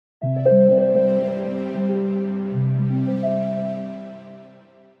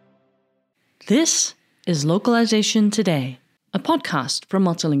This is Localization Today, a podcast from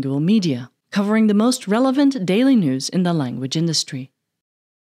Multilingual Media, covering the most relevant daily news in the language industry.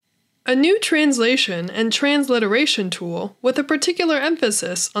 A new translation and transliteration tool with a particular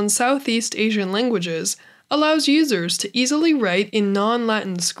emphasis on Southeast Asian languages allows users to easily write in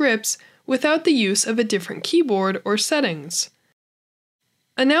non-Latin scripts without the use of a different keyboard or settings.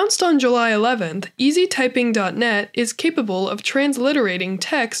 Announced on July 11th, EasyTyping.net is capable of transliterating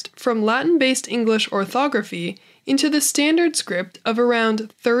text from Latin-based English orthography into the standard script of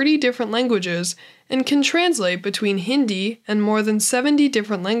around 30 different languages and can translate between Hindi and more than 70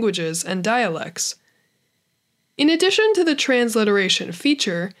 different languages and dialects. In addition to the transliteration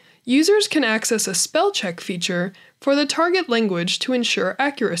feature, users can access a spell check feature for the target language to ensure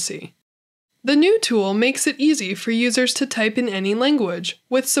accuracy. The new tool makes it easy for users to type in any language,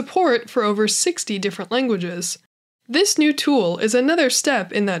 with support for over 60 different languages. This new tool is another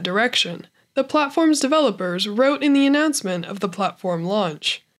step in that direction, the platform's developers wrote in the announcement of the platform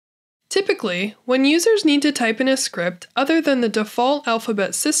launch. Typically, when users need to type in a script other than the default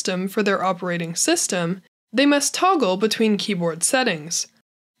alphabet system for their operating system, they must toggle between keyboard settings.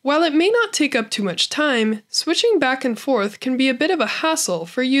 While it may not take up too much time, switching back and forth can be a bit of a hassle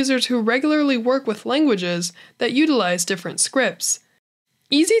for users who regularly work with languages that utilize different scripts.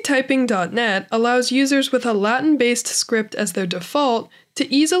 EasyTyping.net allows users with a Latin-based script as their default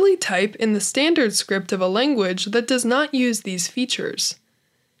to easily type in the standard script of a language that does not use these features.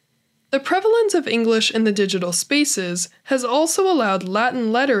 The prevalence of English in the digital spaces has also allowed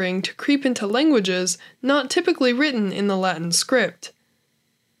Latin lettering to creep into languages not typically written in the Latin script.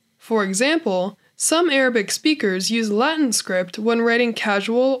 For example, some Arabic speakers use Latin script when writing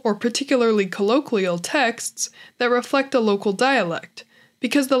casual or particularly colloquial texts that reflect a local dialect,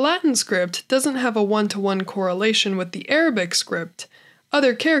 because the Latin script doesn't have a one-to-one correlation with the Arabic script.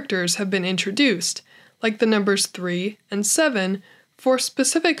 Other characters have been introduced, like the numbers 3 and 7, for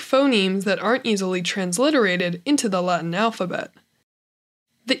specific phonemes that aren't easily transliterated into the Latin alphabet.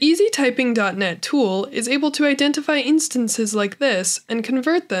 The EasyTyping.net tool is able to identify instances like this and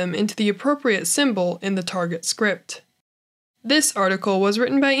convert them into the appropriate symbol in the target script. This article was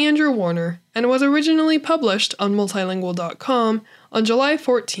written by Andrew Warner and was originally published on multilingual.com on July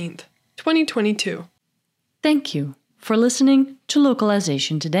 14th, 2022. Thank you for listening to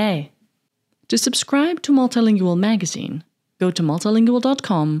Localization Today. To subscribe to Multilingual magazine, go to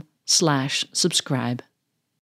multilingual.com/subscribe.